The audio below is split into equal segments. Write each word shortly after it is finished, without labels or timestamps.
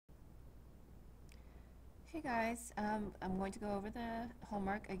Okay guys, I'm going to go over the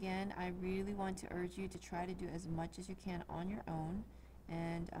homework again. I really want to urge you to try to do as much as you can on your own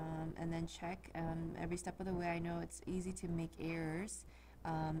and then check every step of the way. I know it's easy to make errors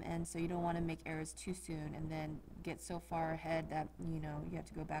and so you don't want to make errors too soon and then get so far ahead that you have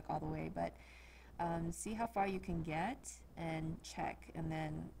to go back all the way, but see how far you can get and check and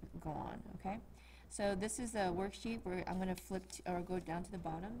then go on, okay? So this is a worksheet where I'm going to flip or go down to the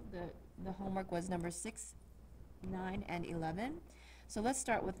bottom. The homework was number 6, 9, and 11. So let's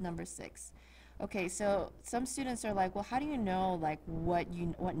start with number 6. Okay, so some students are like, well, how do you know like what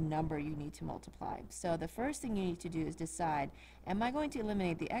number you need to multiply? So the first thing you need to do is decide, am I going to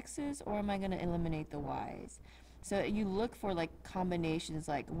eliminate the x's or am I going to eliminate the y's? So you look for like combinations,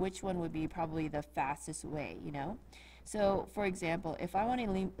 like which one would be probably the fastest way, you know? So for example, if I want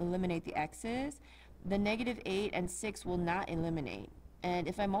to eliminate the x's, the -8 and 6 will not eliminate. And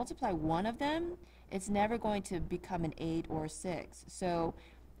if I multiply one of them, it's never going to become an 8 or 6. So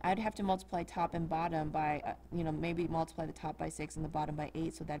I'd have to multiply top and bottom by, maybe multiply the top by 6 and the bottom by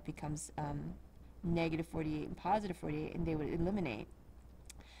 8, so that becomes -48 and +48, and they would eliminate.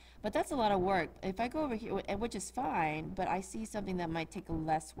 But that's a lot of work. If I go over here, which is fine, but I see something that might take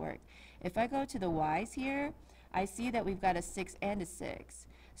less work. If I go to the y's here, I see that we've got a 6 and a 6.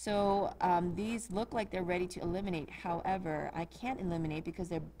 So these look like they're ready to eliminate. However, I can't eliminate because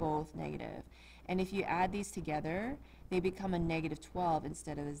they're both negative. And if you add these together, they become a -12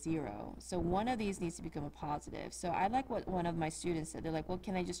 instead of a 0. So one of these needs to become a positive. So I like what one of my students said. They're like, well,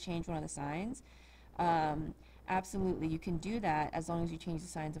 can I just change one of the signs? Absolutely, you can do that as long as you change the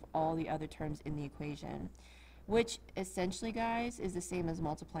signs of all the other terms in the equation, which essentially, guys, is the same as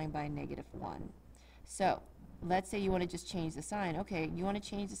multiplying by a -1. So let's say you want to just change the sign. Okay, you want to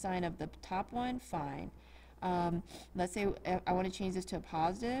change the sign of the top one? Fine. Let's say I want to change this to a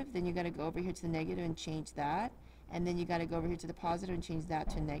positive, then you got to go over here to the negative and change that, and then you got to go over here to the positive and change that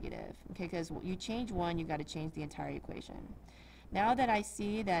to a negative. Okay, because you change one, you got to change the entire equation. Now that I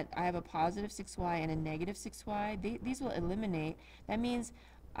see that I have a positive 6y and a negative 6y, these will eliminate. That means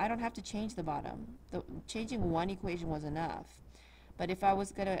I don't have to change the bottom. Changing one equation was enough. But if I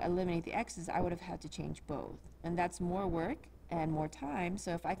was going to eliminate the x's, I would have had to change both. And that's more work and more time.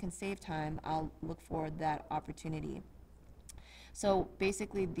 So if I can save time, I'll look for that opportunity. So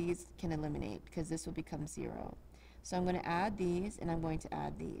basically, these can eliminate because this will become 0. So I'm going to add these, and I'm going to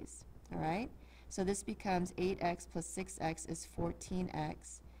add these. All right? So this becomes 8x plus 6x is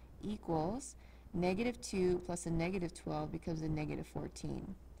 14x equals -2 plus a -12 becomes a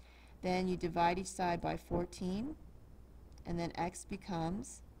 -14. Then you divide each side by 14, and then x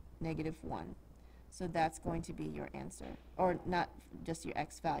becomes -1. So that's going to be your answer, or not just your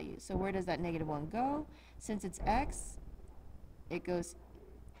x value. So where does that -1 go? Since it's x, it goes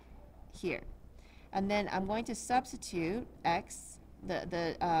here. And then I'm going to substitute x,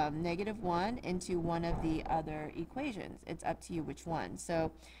 the -1, into one of the other equations. It's up to you which one.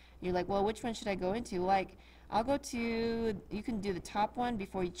 So you're like, well, which one should I go into? Like, I'll go to, you can do the top one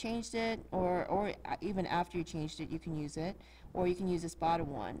before you changed it, or even after you changed it, you can use it, or you can use this bottom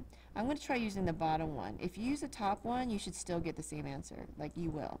one. I'm going to try using the bottom one. If you use the top one, you should still get the same answer, like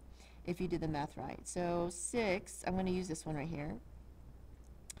you will, if you did the math right. So 6, I'm going to use this one right here.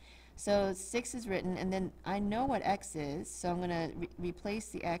 So 6 is written, and then I know what x is, so I'm going to replace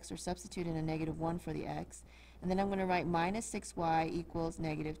the x or substitute in a -1 for the x, and then I'm going to write -6y equals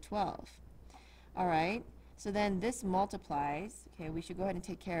 -12. All right, so then this multiplies. Okay, we should go ahead and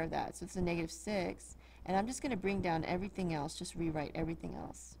take care of that. So it's a -6, and I'm just going to bring down everything else, just rewrite everything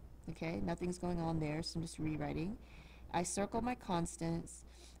else. Okay, nothing's going on there, so I'm just rewriting. I circle my constants,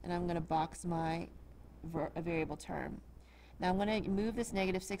 and I'm going to box my variable term. Now I'm going to move this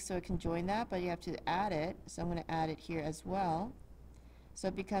 -6 so it can join that, but you have to add it, so I'm going to add it here as well. So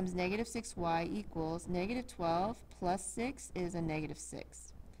it becomes -6y equals -12 plus 6 is a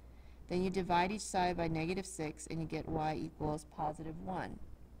 -6. Then you divide each side by -6 and you get y equals +1.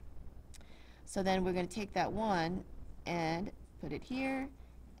 So then we're going to take that 1 and put it here,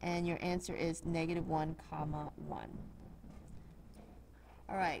 and your answer is -1, 1.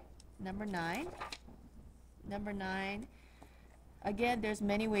 All right, number 9. Number 9. Again, there's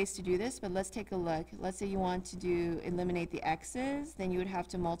many ways to do this, but let's take a look. Let's say you want to eliminate the x's, then you would have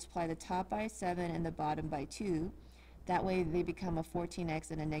to multiply the top by 7 and the bottom by 2. That way they become a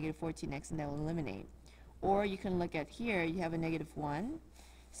 14x and a -14x, and they'll eliminate. Or you can look at here, you have a -1.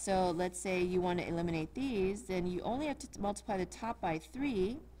 So let's say you want to eliminate these, then you only have to multiply the top by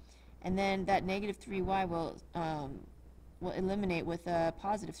 3, and then that -3y will eliminate with a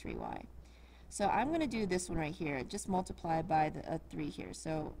 +3y. So I'm going to do this one right here, just multiply by the 3 here.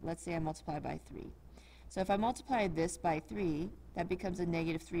 So let's say I multiply by 3. So if I multiply this by 3, that becomes a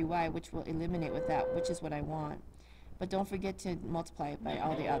negative 3y, which will eliminate with that, which is what I want. But don't forget to multiply it by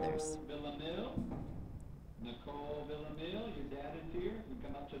all the others. Nicole Villamil, your dad is here. You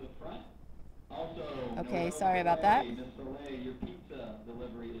come up to the front. Also, Okay, Noel sorry about that. Soleil, Miss Soleil, your pizza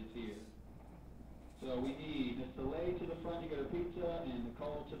delivery is here. So we need Miss Soleil to the front to get her pizza, and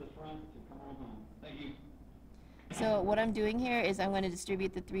Nicole to the front to come on home. Thank you. So what I'm doing here is I'm going to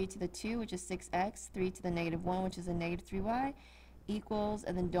distribute the 3 to the 2, which is 6x, 3 to the negative 1, which is a negative 3y, equals,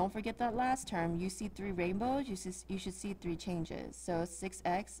 and then don't forget that last term. You see 3 rainbows, you should see 3 changes. So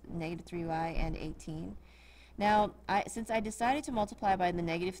 6x, negative 3y, and 18. Now, since I decided to multiply by the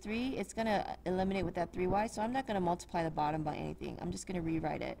negative 3, it's going to eliminate with that 3y, so I'm not going to multiply the bottom by anything. I'm just going to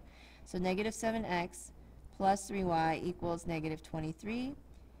rewrite it. So negative 7x plus 3y equals negative 23.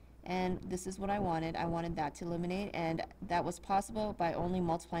 And this is what I wanted. I wanted that to eliminate, and that was possible by only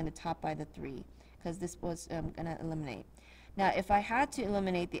multiplying the top by the 3, because this was going to eliminate. Now, if I had to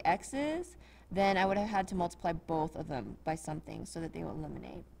eliminate the x's, then I would have had to multiply both of them by something so that they will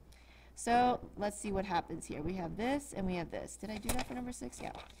eliminate. So let's see what happens here. We have this and we have this. Did I do that for number 6?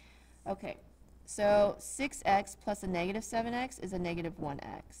 Yeah. Okay. So 6x plus a negative 7x is a negative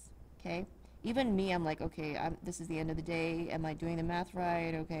 1x. Okay. Even me, I'm like, okay, this is the end of the day. Am I doing the math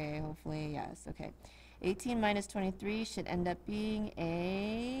right? Okay, hopefully, yes. Okay. 18 minus 23 should end up being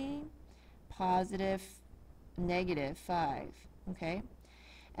a positive negative 5. Okay.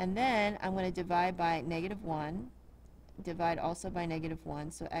 And then I'm going to divide by negative 1. Divide also by negative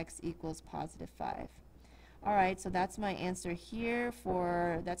 1, so x equals positive 5. All right, so that's my answer here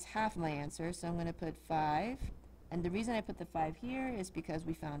that's half my answer, so I'm going to put 5. And the reason I put the 5 here is because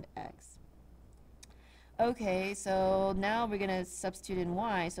we found x. Okay, so now we're going to substitute in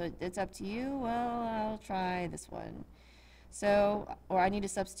y, so it's up to you. Well, I'll try this one. So, or I need to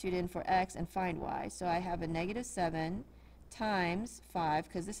substitute in for x and find y. So I have a negative 7 times 5,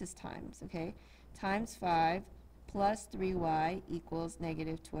 because this is times, okay, times 5 plus 3y equals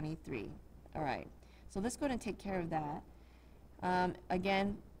negative 23. All right, so let's go ahead and take care of that.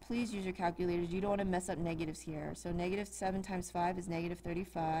 Again, please use your calculators. You don't want to mess up negatives here. So negative 7 times 5 is negative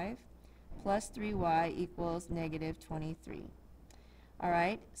 35, plus 3y equals negative 23. All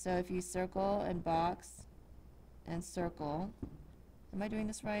right, so if you circle and box and circle, am I doing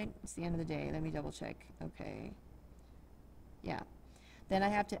this right? It's the end of the day. Let me double check. Okay. Yeah. Then I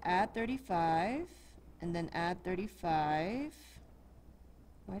have to add 35. And then add 35.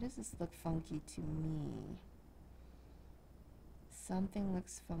 Why does this look funky to me? Something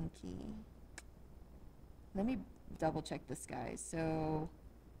looks funky. Let me double check this, guys. So,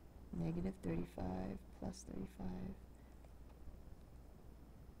 negative 35 plus 35.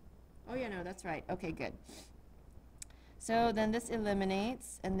 Oh yeah, no, that's right. Okay, good. So then this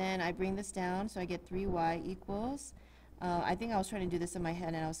eliminates, and then I bring this down, so I get 3y equals. I think I was trying to do this in my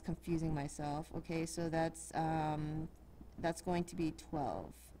head and I was confusing myself. Okay, so that's going to be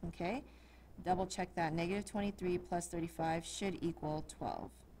 12. Okay, double check that. Negative 23 plus 35 should equal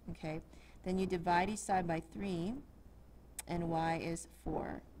 12. Okay, then you divide each side by 3, and y is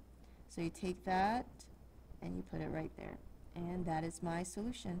 4. So you take that and you put it right there, and that is my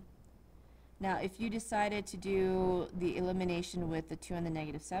solution. Now, if you decided to do the elimination with the 2 and the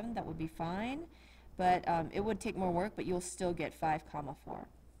negative 7, that would be fine. But it would take more work, but you'll still get 5, 4.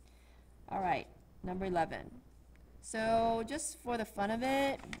 All right, number 11. So just for the fun of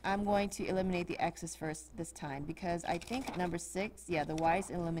it, I'm going to eliminate the x's first this time, because I think number 6, yeah, the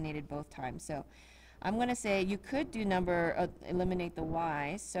y's eliminated both times. So I'm going to say you could do eliminate the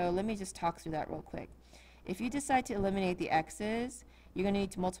y's. So let me just talk through that real quick. If you decide to eliminate the x's, you're going to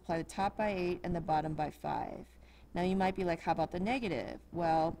need to multiply the top by 8 and the bottom by 5. Now you might be like, how about the negative?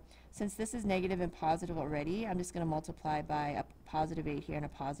 Well, since this is negative and positive already, I'm just going to multiply by a positive 8 here and a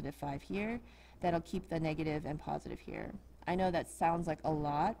positive 5 here. That'll keep the negative and positive here. I know that sounds like a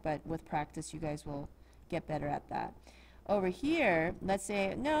lot, but with practice you guys will get better at that. Over here, let's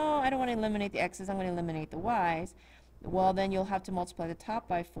say, no, I don't want to eliminate the x's, I'm going to eliminate the y's. Well, then you'll have to multiply the top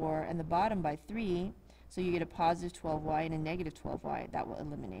by 4 and the bottom by 3, so you get a positive 12y and a negative 12y. That will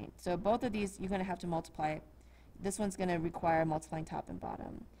eliminate. So both of these, you're going to have to multiply. This one's going to require multiplying top and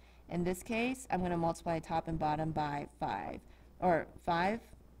bottom. In this case, I'm going to multiply top and bottom by 5, or 5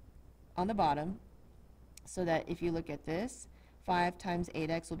 on the bottom, so that if you look at this, 5 times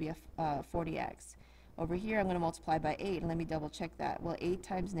 8x will be a 40x. Over here, I'm going to multiply by 8, and let me double check that. Well, 8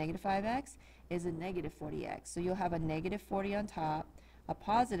 times negative 5x is a negative 40x. So you'll have a negative 40 on top, a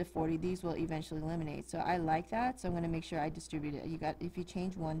positive 40. These will eventually eliminate. So I like that, so I'm going to make sure I distribute it. If you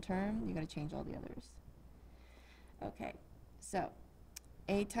change one term, you got to change all the others. Okay, so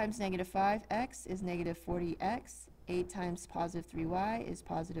 8 times negative 5x is negative 40x. 8 times positive 3y is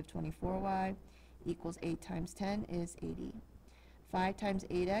positive 24y, equals 8 times 10 is 80. 5 times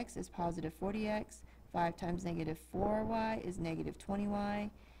 8x is positive 40x. 5 times negative 4y is negative 20y.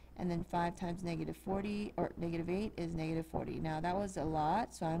 And then 5 times negative 40, or negative 8, is negative 40. Now that was a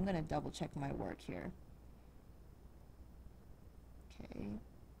lot, so I'm going to double check my work here. Okay.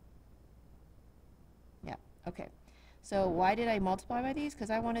 Yeah, okay. So why did I multiply by these? Because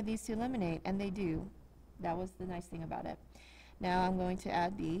I wanted these to eliminate, and they do. That was the nice thing about it. Now I'm going to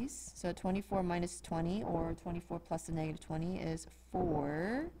add these. So 24 minus 20, or 24 plus the negative 20, is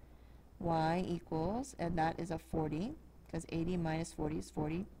 4. Y equals, and that is a 40, because 80 minus 40 is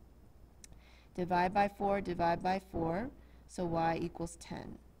 40. Divide by 4, divide by 4, so y equals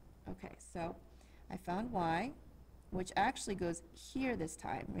 10. Okay, so I found y, which actually goes here this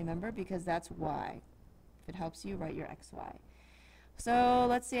time, remember, because that's y. If it helps you, write your xy. So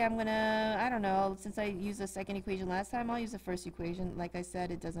let's see, I'm gonna, I don't know, since I used the second equation last time, I'll use the first equation. Like I said,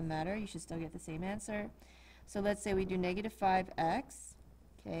 it doesn't matter, you should still get the same answer. So let's say we do negative 5x,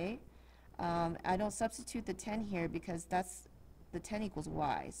 okay. I don't substitute the 10 here because that's the 10 equals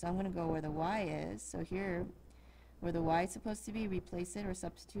y. So I'm going to go where the y is. So here, where the y is supposed to be, replace it or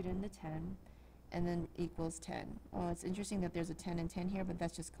substitute in the 10, and then equals 10. Oh, it's interesting that there's a 10 and 10 here, but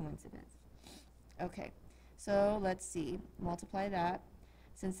that's just coincidence. Okay, so let's see. Multiply that.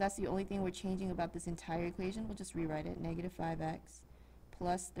 Since that's the only thing we're changing about this entire equation, we'll just rewrite it. Negative 5x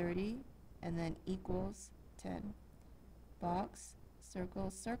plus 30, and then equals 10. Box, circle,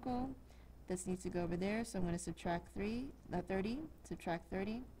 circle. This needs to go over there, so I'm going to subtract 30, subtract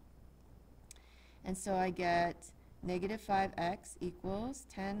 30. And so I get negative 5x equals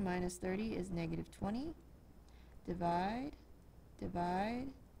 10 minus 30 is negative 20. Divide, divide,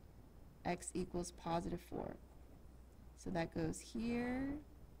 x equals positive 4. So that goes here,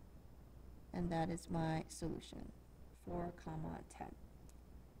 and that is my solution, 4, 10.